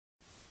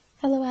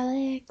Hello,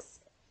 Alex.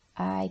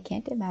 I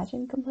can't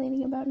imagine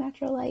complaining about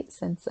natural light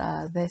since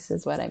this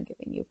is what I'm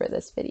giving you for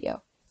this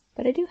video.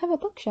 But I do have a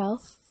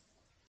bookshelf.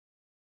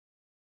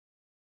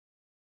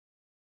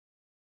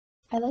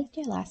 I liked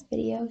your last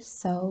video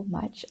so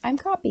much, I'm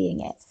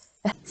copying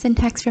it.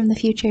 Syntax from the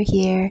future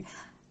here.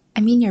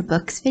 I mean your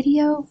books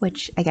video,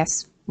 which I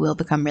guess will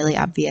become really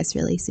obvious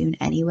really soon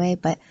anyway,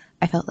 but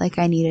I felt like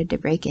I needed to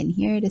break in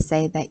here to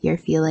say that your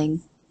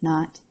feeling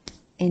not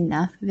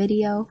enough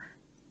video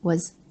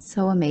was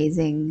so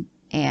amazing,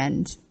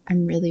 and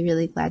I'm really,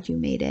 really glad you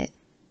made it.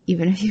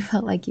 Even if you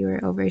felt like you were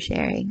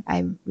oversharing,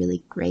 I'm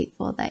really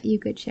grateful that you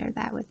could share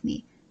that with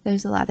me.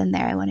 There's a lot in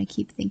there I want to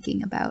keep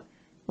thinking about.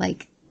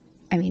 Like,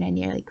 I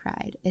nearly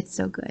cried. It's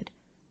so good.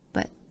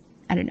 But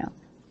I don't know.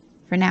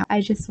 For now,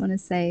 I just want to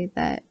say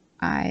that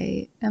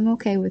I am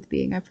okay with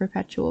being a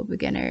perpetual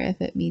beginner if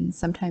it means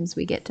sometimes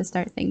we get to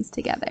start things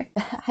together.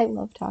 I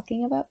love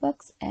talking about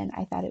books, and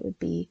I thought it would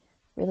be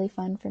really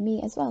fun for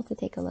me as well to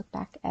take a look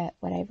back at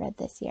what I've read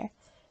this year.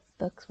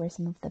 Books were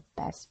some of the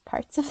best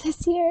parts of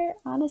this year,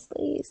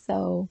 honestly,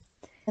 so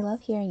I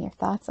love hearing your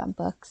thoughts on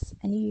books,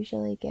 and you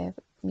usually give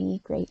me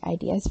great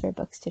ideas for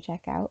books to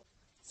check out,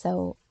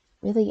 so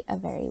really a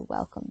very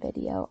welcome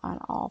video on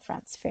all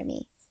fronts for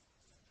me.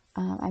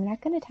 I'm not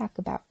going to talk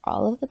about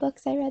all of the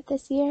books I read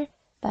this year,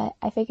 but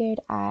I figured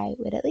I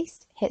would at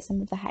least hit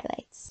some of the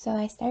highlights. So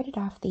I started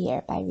off the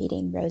year by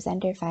reading Rose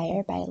Under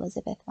Fire by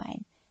Elizabeth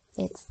Wein.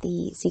 It's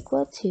the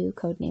sequel to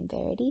Codename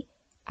Verity.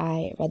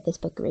 I read this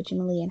book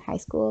originally in high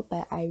school,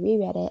 but I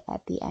reread it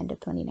at the end of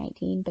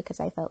 2019 because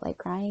I felt like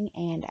crying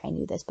and I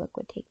knew this book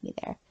would take me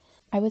there.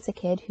 I was a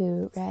kid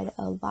who read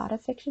a lot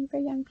of fiction for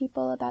young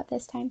people about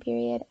this time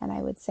period, and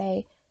I would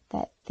say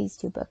that these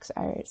two books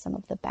are some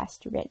of the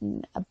best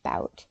written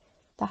about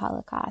the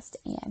Holocaust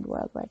and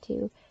World War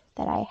II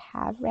that I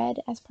have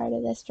read as part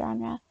of this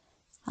genre.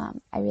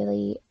 I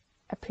really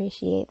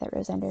appreciate that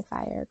Rose Under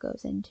Fire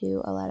goes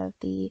into a lot of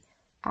the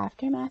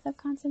aftermath of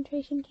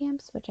concentration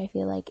camps, which I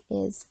feel like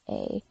is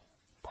a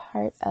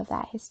part of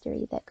that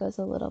history that goes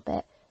a little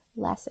bit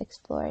less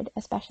explored,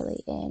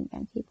 especially in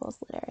young people's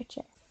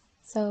literature.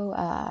 So,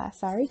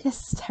 sorry to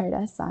start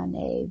us on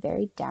a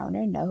very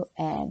downer note,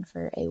 and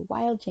for a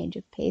wild change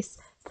of pace,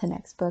 the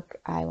next book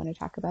I want to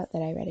talk about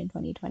that I read in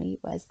 2020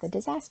 was The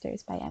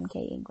Disasters by M.K.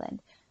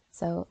 England.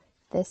 So,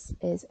 this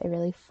is a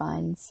really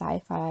fun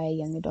sci-fi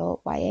young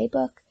adult YA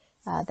book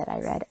that I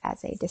read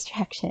as a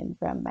distraction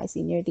from my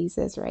senior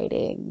thesis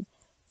writing.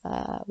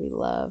 We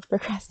love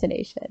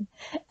procrastination.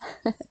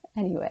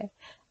 Anyway,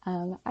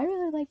 I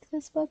really liked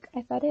this book.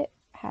 I thought it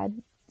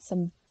had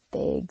some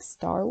big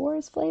Star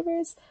Wars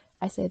flavors.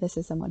 I say this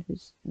as someone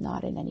who's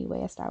not in any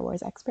way a Star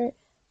Wars expert,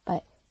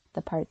 but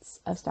the parts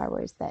of Star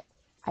Wars that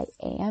I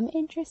am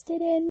interested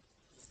in,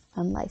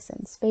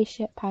 unlicensed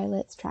spaceship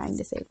pilots trying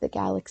to save the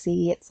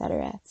galaxy,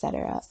 etc.,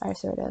 are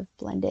sort of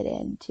blended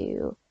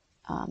into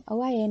a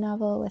YA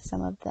novel with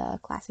some of the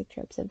classic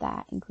tropes of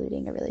that,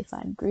 including a really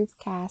fun group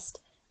cast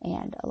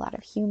and a lot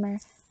of humor,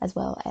 as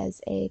well as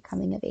a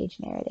coming of age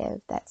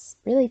narrative that's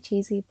really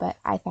cheesy, but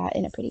I thought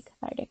in a pretty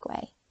cathartic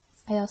way.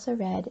 I also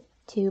read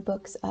two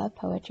books of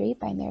poetry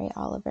by Mary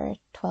Oliver,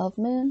 12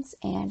 Moons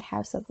and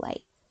House of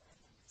Light.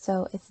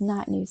 So it's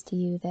not news to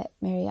you that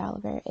Mary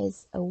Oliver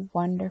is a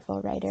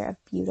wonderful writer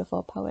of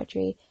beautiful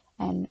poetry,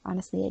 and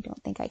honestly, I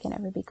don't think I can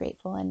ever be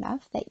grateful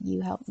enough that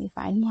you helped me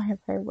find more of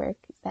her work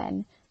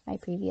than my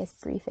previous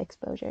brief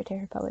exposure to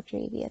her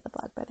poetry via the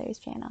Blog Brothers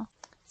channel.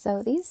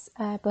 So these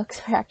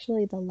books were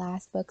actually the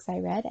last books I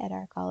read at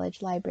our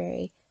college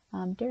library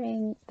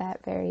during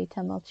that very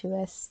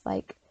tumultuous,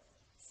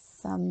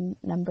 some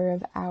number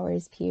of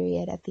hours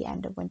period at the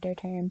end of winter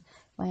term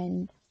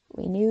when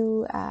we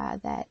knew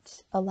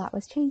that a lot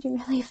was changing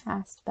really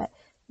fast, but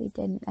we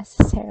didn't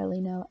necessarily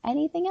know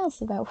anything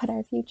else about what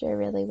our future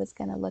really was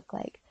going to look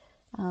like.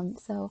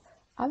 So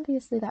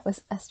obviously that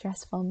was a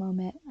stressful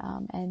moment,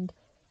 and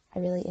I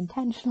really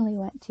intentionally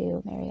went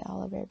to Mary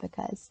Oliver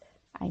because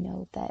I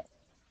know that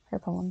her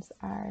poems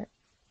are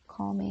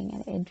calming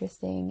and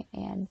interesting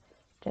and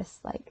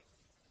just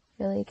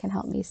really can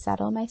help me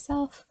settle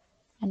myself,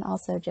 and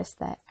also just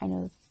that I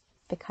know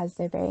because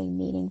they're very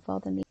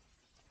meaningful to me,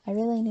 I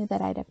really knew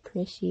that I'd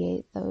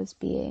appreciate those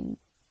being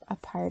a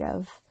part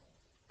of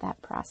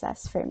that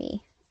process for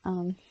me.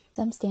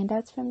 Some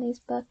standouts from these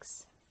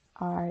books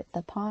are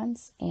The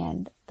Pawns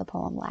and the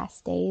poem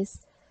Last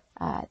Days.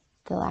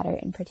 The latter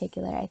in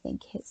particular I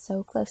think hit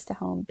so close to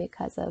home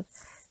because of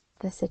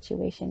the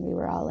situation we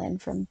were all in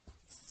from.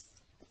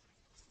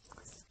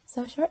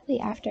 So shortly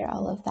after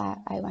all of that,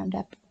 I wound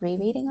up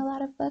rereading a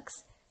lot of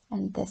books,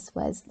 and this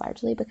was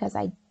largely because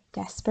I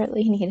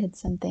desperately needed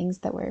some things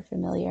that were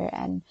familiar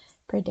and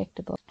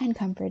predictable and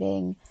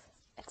comforting.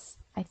 It's,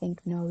 I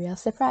think, no real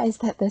surprise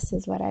that this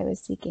is what I was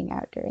seeking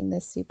out during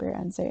this super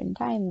uncertain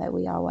time that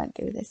we all went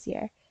through this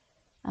year.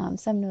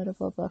 Some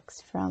notable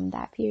books from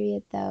that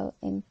period, though,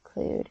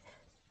 include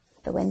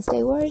The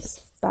Wednesday Wars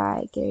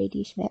by Gary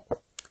D. Schmidt.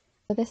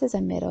 So this is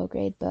a middle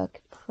grade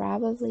book,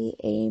 probably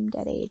aimed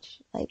at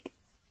age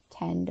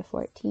 10 to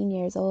 14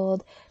 years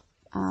old.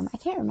 I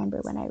can't remember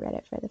when I read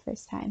it for the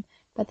first time,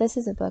 but this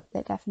is a book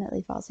that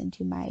definitely falls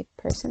into my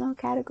personal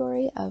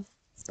category of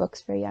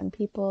books for young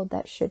people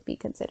that should be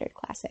considered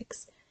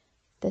classics.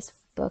 This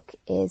book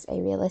is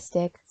a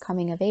realistic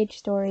coming-of-age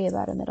story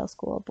about a middle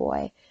school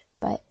boy,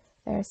 but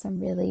there are some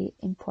really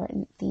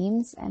important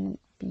themes and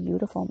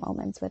beautiful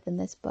moments within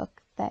this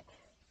book that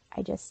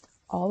I just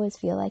always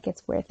feel like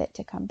it's worth it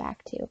to come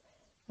back to.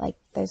 Like,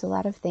 there's a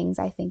lot of things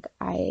I think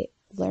I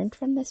learned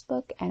from this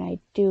book, and I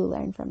do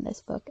learn from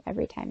this book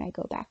every time I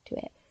go back to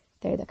it.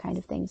 They're the kind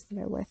of things that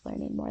are worth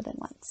learning more than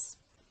once.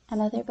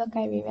 Another book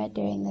I reread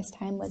during this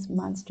time was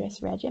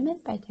Monstrous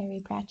Regiment by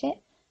Terry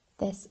Pratchett.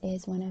 This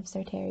is one of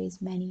Sir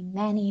Terry's many,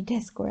 many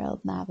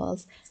Discworld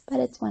novels, but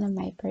it's one of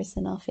my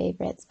personal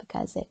favorites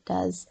because it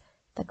does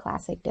the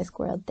classic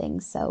Discworld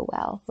thing so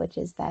well, which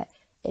is that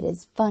it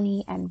is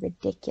funny and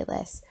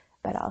ridiculous,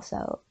 but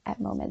also at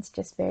moments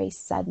just very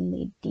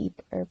suddenly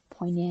deep or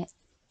poignant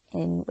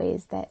in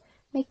ways that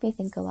make me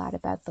think a lot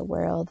about the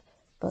world,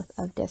 both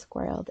of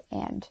Discworld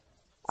and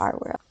our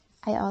world.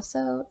 I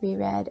also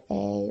reread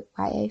a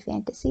YA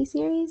fantasy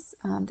series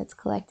that's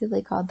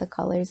collectively called the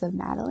Colors of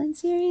Madeline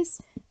series.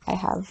 I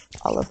have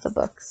all of the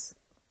books.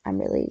 I'm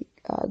really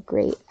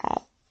great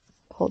at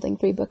holding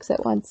 3 books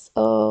at once.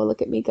 Oh,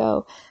 look at me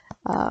go.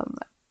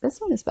 This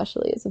one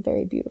especially is a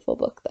very beautiful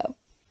book, though.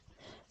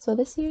 So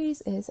this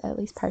series is at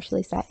least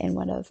partially set in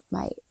one of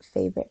my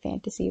favorite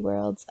fantasy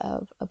worlds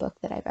of a book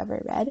that I've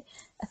ever read.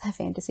 The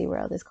fantasy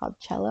world is called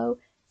Cello.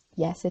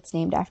 Yes, it's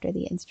named after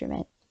the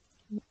instrument,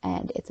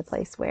 and it's a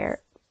place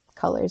where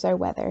colors are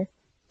weather,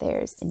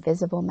 there's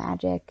invisible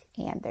magic,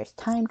 and there's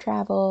time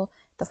travel.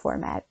 The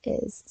format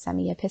is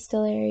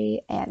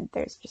semi-epistolary, and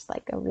there's just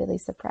like a really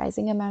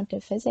surprising amount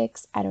of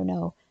physics. I don't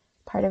know,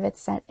 part of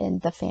it's set in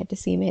the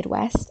fantasy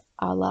Midwest,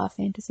 a la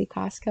Fantasy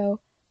Costco.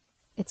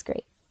 It's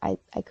great.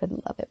 I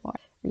couldn't love it more.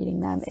 Reading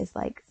them is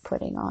like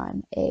putting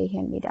on a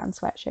hand-me-down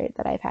sweatshirt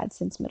that I've had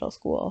since middle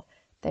school.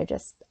 They're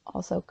just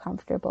also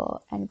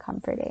comfortable and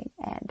comforting,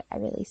 and I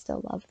really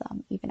still love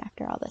them even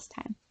after all this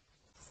time.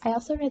 I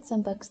also read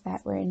some books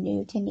that were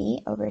new to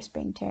me over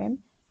spring term,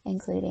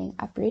 including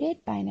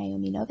Uprooted by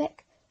Naomi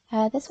Novik.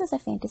 This was a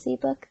fantasy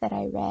book that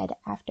I read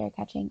after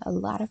catching a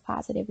lot of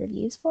positive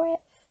reviews for it,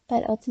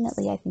 but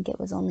ultimately I think it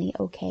was only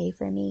okay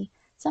for me.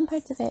 Some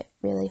parts of it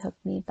really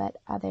hooked me, but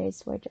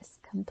others were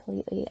just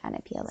completely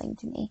unappealing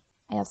to me.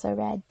 I also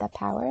read The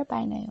Power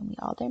by Naomi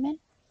Alderman.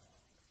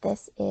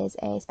 This is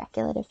a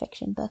speculative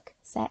fiction book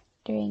set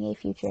during a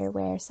future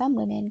where some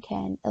women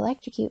can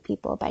electrocute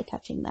people by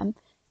touching them,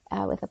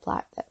 with a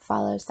plot that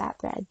follows that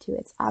thread to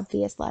its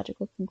obvious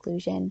logical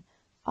conclusion,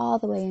 all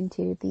the way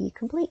into the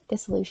complete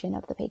dissolution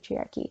of the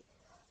patriarchy.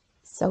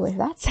 So if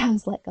that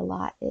sounds like a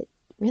lot, it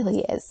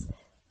really is.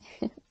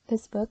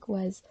 This book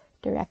was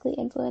directly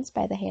influenced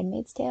by The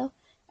Handmaid's Tale,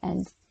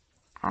 and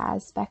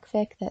as spec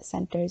fic that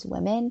centers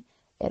women,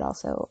 it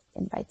also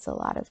invites a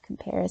lot of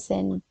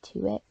comparison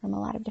to it from a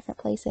lot of different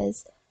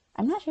places.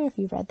 I'm not sure if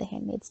you've read The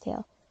Handmaid's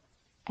Tale.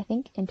 I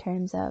think in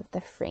terms of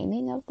the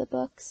framing of the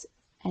books,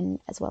 and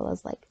as well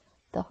as like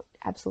the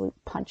absolute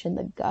punch in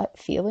the gut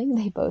feeling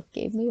they both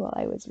gave me while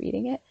I was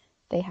reading it,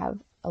 they have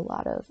a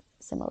lot of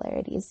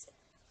similarities.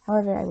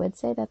 However, I would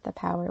say that The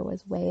Power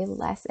was way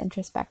less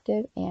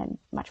introspective and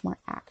much more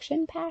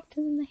action-packed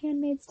than The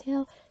Handmaid's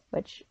Tale,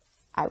 which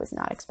I was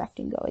not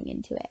expecting going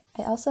into it.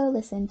 I also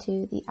listened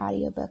to the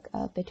audiobook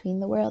of Between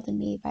the World and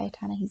Me by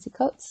Ta-Nehisi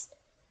Coates.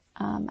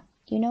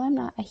 You know, I'm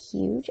not a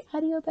huge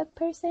audiobook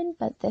person,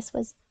 but this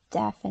was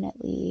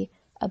definitely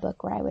a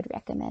book where I would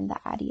recommend the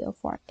audio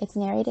form. It's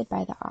narrated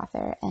by the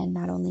author, and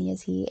not only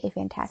is he a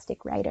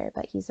fantastic writer,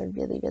 but he's a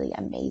really, really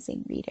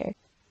amazing reader.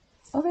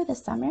 Over the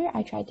summer,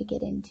 I tried to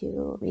get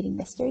into reading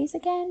mysteries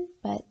again,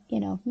 but,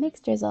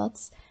 mixed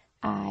results.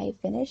 I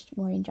finished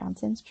Maureen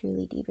Johnson's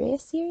Truly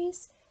Devious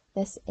series.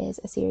 This is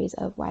a series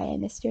of YA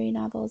mystery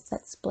novels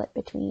that split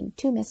between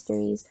 2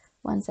 mysteries,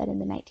 one set in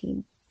the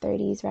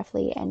 1930s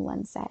roughly, and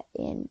one set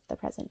in the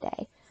present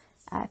day.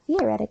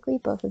 Theoretically,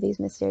 both of these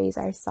mysteries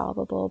are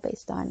solvable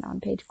based on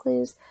on-page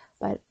clues,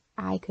 but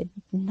I could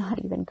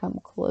not even come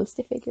close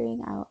to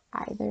figuring out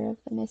either of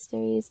the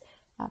mysteries,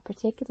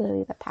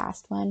 particularly the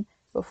past one,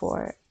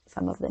 before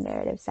some of the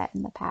narrative set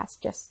in the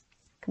past just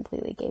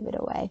completely gave it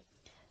away.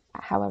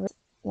 However,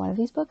 one of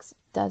these books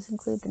does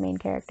include the main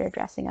character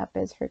dressing up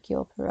as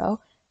Hercule Poirot,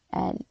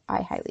 and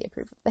I highly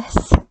approve of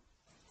this.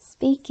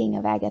 Speaking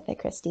of Agatha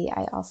Christie,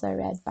 I also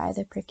read By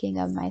the Pricking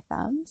of My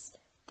Thumbs.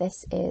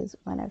 This is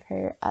one of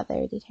her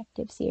other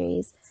detective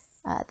series.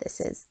 This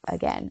is,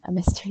 again, a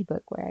mystery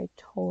book where I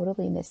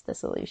totally missed the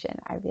solution.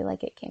 I feel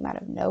like it came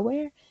out of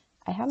nowhere.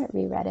 I haven't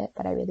reread it,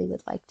 but I really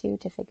would like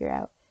to figure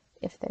out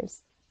if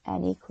there's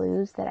any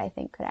clues that I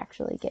think could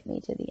actually get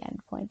me to the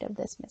end point of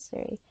this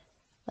mystery.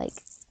 Like,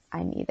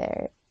 I'm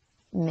either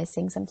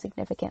missing some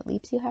significant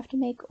leaps you have to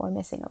make or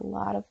missing a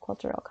lot of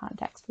cultural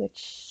context,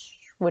 which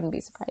wouldn't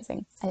be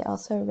surprising. I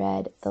also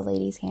read The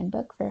Lady's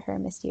Handbook for Her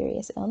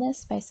Mysterious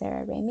Illness by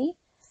Sarah Raimi.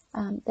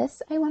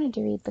 This I wanted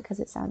to read because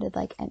it sounded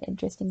like an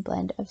interesting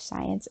blend of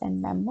science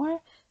and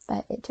memoir,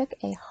 but it took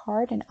a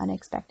hard and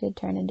unexpected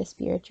turn into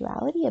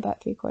spirituality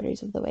about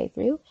 3/4 of the way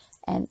through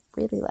and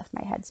really left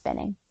my head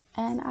spinning.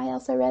 And I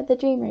also read The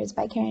Dreamers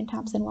by Karen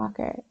Thompson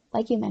Walker.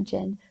 Like you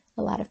mentioned,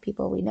 a lot of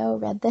people we know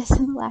read this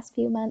in the last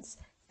few months.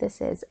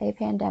 This is a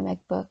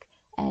pandemic book,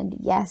 and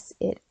yes,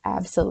 it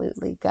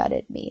absolutely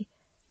gutted me.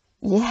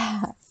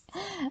 Yeah,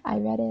 I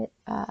read it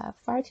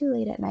far too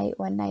late at night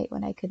one night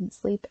when I couldn't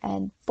sleep,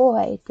 and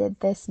boy, did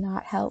this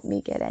not help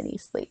me get any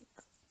sleep.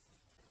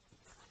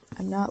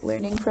 I'm not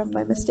learning from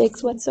my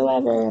mistakes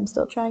whatsoever. I'm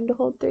still trying to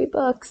hold 3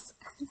 books.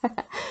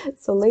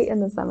 So late in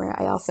the summer,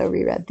 I also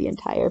reread the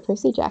entire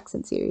Percy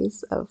Jackson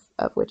series, of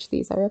which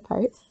these are a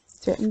part.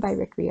 It's written by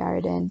Rick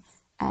Riordan,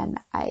 and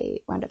I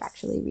wound up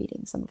actually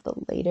reading some of the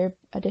later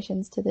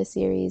additions to the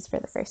series for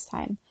the first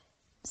time.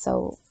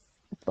 So,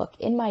 look,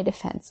 in my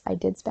defense, I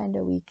did spend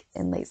a week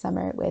in late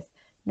summer with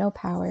no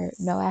power,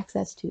 no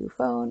access to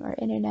phone or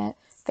internet,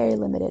 very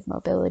limited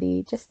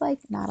mobility, just like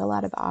not a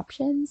lot of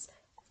options.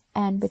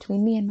 And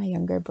between me and my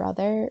younger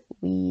brother,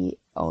 we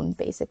owned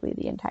basically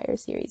the entire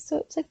series. So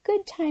it's a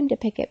good time to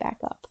pick it back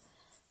up.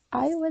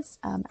 I was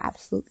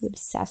absolutely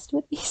obsessed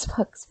with these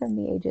books from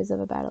the ages of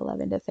about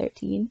 11 to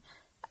 13.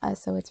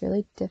 So it's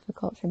really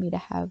difficult for me to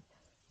have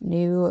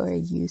new or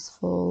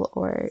useful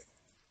or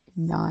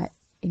not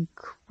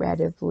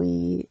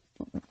incredibly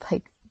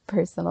like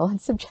personal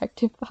and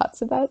subjective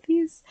thoughts about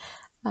these.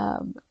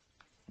 Um,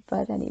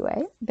 but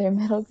anyway, they're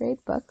middle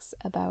grade books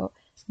about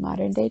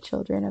modern day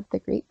children of the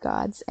Greek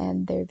gods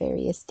and their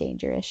various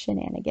dangerous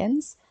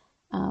shenanigans.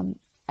 Um,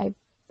 I,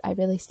 I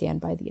really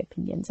stand by the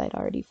opinions I'd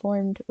already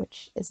formed,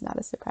 which is not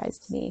a surprise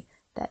to me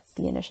that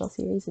the initial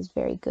series is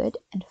very good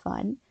and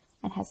fun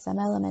and has some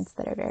elements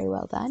that are very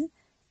well done.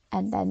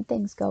 And then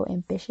things go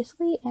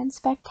ambitiously and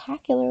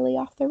spectacularly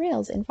off the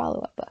rails in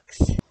follow up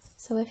books.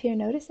 So, if you're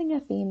noticing a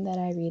theme that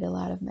I read a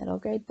lot of middle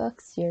grade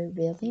books, you're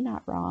really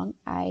not wrong.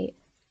 I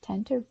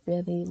tend to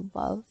really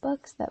love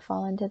books that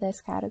fall into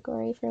this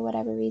category for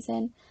whatever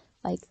reason.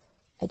 Like,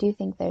 I do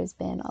think there's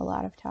been a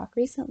lot of talk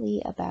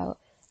recently about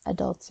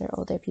adults or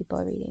older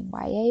people reading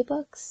YA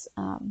books,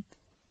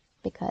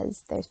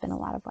 because there's been a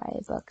lot of YA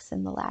books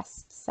in the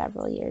last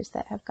several years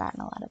that have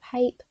gotten a lot of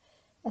hype,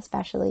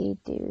 especially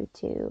due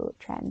to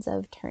trends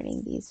of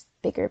turning these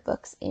bigger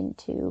books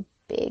into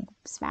big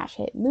smash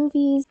hit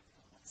movies.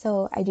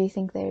 So I do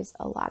think there's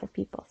a lot of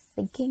people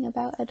thinking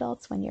about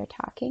adults when you're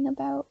talking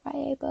about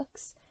YA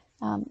books,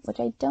 which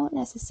I don't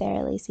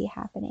necessarily see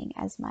happening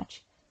as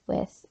much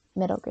with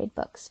middle grade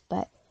books.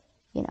 But,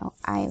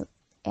 I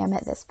am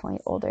at this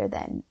point older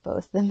than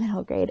both the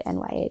middle grade and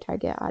YA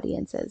target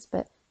audiences,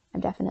 but I'm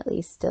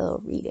definitely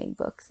still reading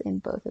books in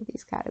both of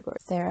these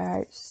categories. There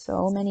are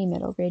so many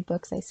middle grade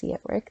books I see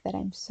at work that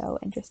I'm so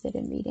interested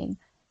in reading.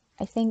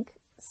 I think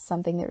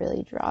something that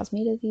really draws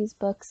me to these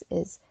books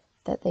is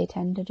that they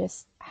tend to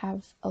just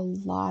have a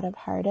lot of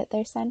heart at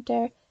their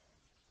center.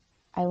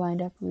 I wind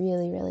up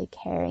really, really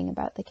caring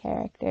about the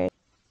characters.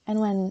 And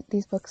when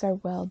these books are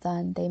well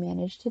done, they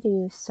manage to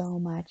do so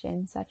much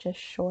in such a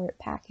short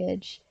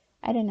package.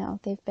 I don't know,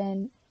 they've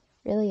been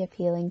really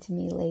appealing to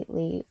me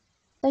lately.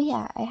 So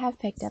yeah, I have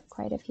picked up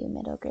quite a few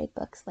middle grade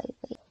books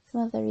lately. Some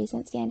of the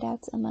recent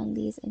standouts among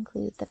these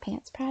include The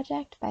Pants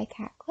Project by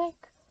Kat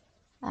Clark.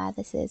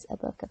 This is a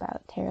book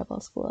about terrible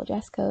school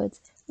dress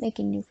codes,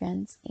 making new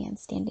friends, and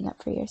standing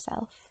up for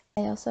yourself.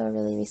 I also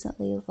really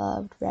recently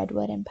loved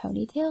Redwood and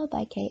Ponytail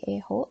by K.A.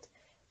 Holt.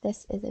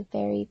 This is a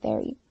very,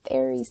 very,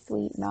 very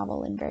sweet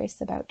novel in verse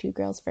about 2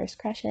 girls' first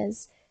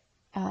crushes.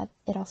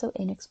 It also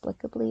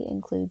inexplicably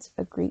includes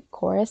a Greek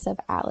chorus of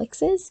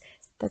Alex's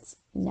that's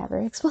never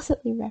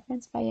explicitly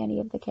referenced by any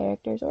of the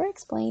characters or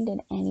explained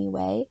in any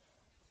way.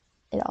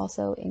 It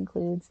also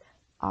includes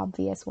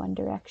obvious One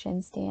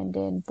Direction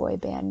stand-in boy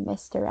band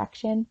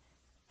misdirection,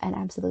 an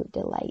absolute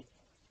delight.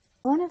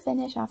 I want to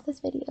finish off this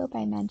video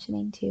by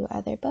mentioning 2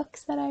 other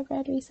books that I've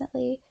read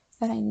recently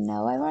that I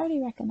know I've already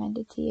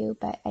recommended to you,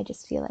 but I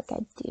just feel like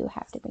I do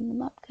have to bring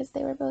them up because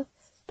they were both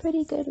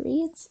pretty good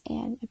reads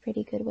and a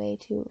pretty good way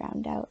to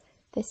round out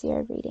this year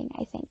of reading,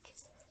 I think.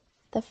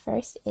 The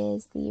first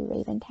is The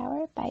Raven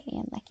Tower by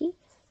Ann Leckie.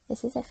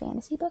 This is a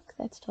fantasy book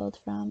that's told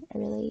from a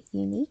really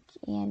unique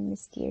and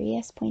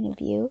mysterious point of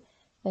view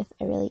with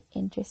a really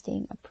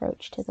interesting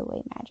approach to the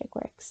way magic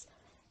works.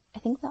 I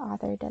think the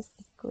author does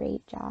a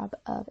great job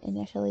of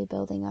initially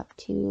building up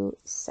 2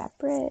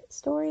 separate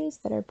stories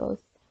that are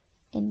both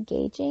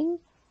engaging,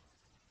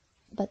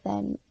 but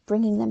then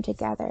bringing them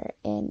together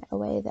in a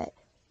way that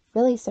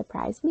really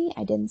surprised me.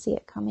 I didn't see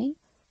it coming,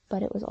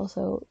 but it was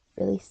also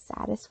really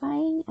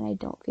satisfying, and I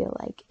don't feel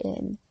like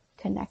in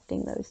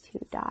connecting those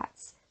 2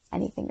 dots,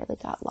 anything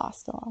really got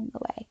lost along the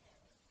way.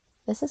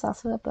 This is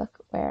also a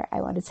book where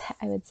I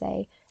would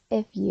say,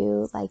 if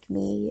you, like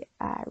me,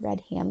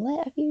 read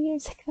Hamlet a few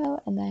years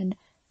ago and then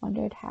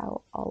wondered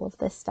how all of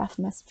this stuff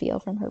must feel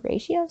from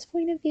Horatio's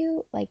point of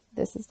view, like,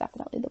 this is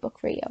definitely the book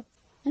for you.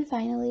 And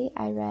finally,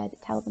 I read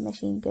Tell the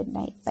Machine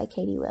Goodnight by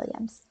Katie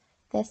Williams.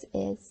 This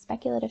is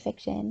speculative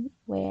fiction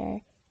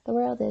where The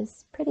world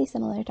is pretty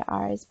similar to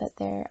ours, but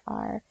there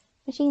are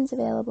machines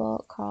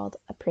available called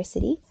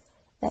Apricity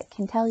that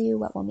can tell you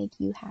what will make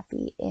you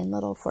happy in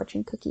little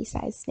fortune cookie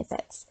sized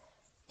snippets.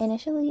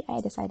 Initially,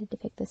 I decided to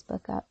pick this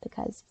book up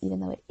because even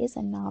though it is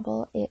a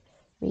novel, it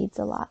reads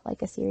a lot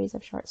like a series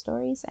of short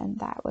stories, and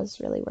that was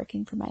really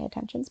working for my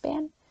attention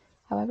span.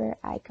 However,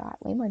 I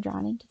got way more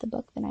drawn into the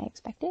book than I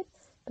expected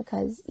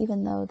because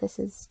even though this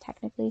is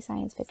technically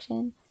science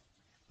fiction,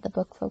 the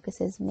book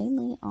focuses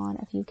mainly on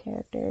a few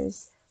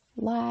characters'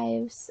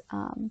 lives,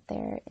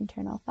 their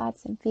internal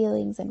thoughts and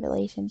feelings and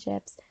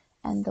relationships,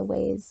 and the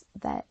ways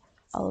that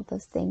all of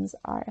those things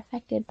are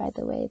affected by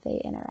the way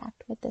they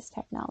interact with this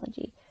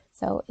technology.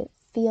 So it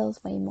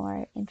feels way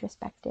more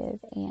introspective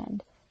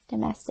and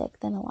domestic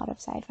than a lot of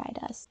sci fi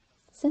does.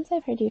 Since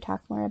I've heard you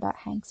talk more about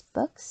Hank's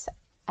books,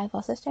 I've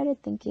also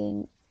started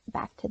thinking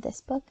back to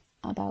this book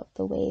about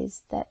the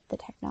ways that the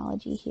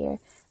technology here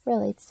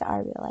relates to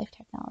our real life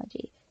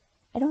technology.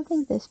 I don't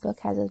think this book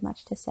has as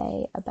much to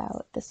say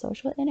about the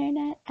social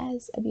internet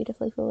as A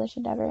Beautifully Foolish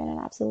Endeavor and An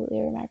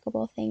Absolutely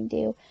Remarkable Thing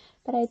do,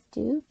 but I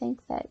do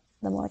think that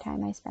the more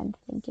time I spend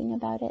thinking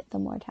about it, the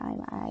more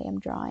time I am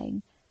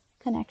drawing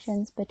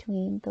connections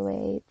between the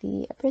way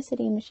the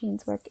apricity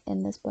machines work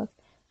in this book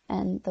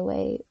and the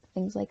way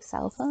things like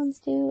cell phones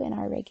do in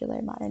our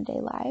regular modern day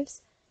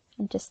lives,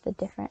 and just the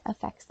different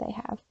effects they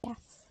have. Yeah,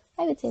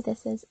 I would say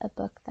this is a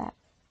book that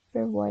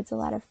rewards a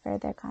lot of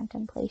further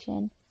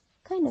contemplation,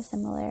 kind of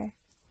similar,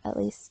 at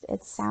least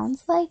it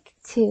sounds like,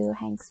 to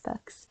Hank's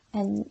books.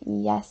 And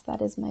yes,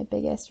 that is my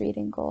biggest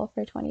reading goal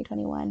for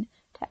 2021,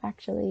 to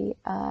actually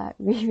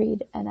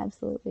reread An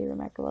Absolutely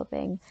Remarkable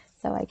Thing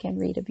so I can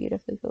read A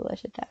Beautifully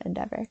Foolish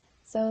Endeavor.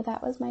 So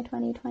that was my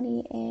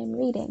 2020 in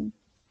reading.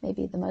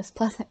 Maybe the most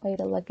pleasant way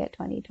to look at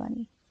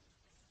 2020.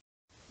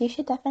 You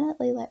should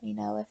definitely let me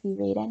know if you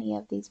read any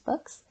of these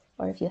books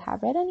or if you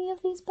have read any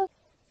of these books,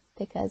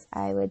 because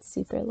I would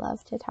super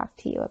love to talk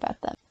to you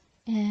about them.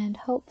 And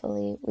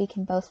hopefully we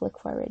can both look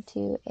forward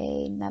to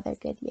another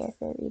good year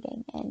for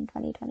reading in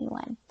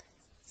 2021.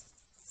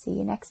 See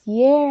you next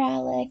year,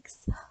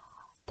 Alex.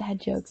 Dad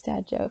jokes,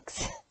 dad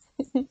jokes.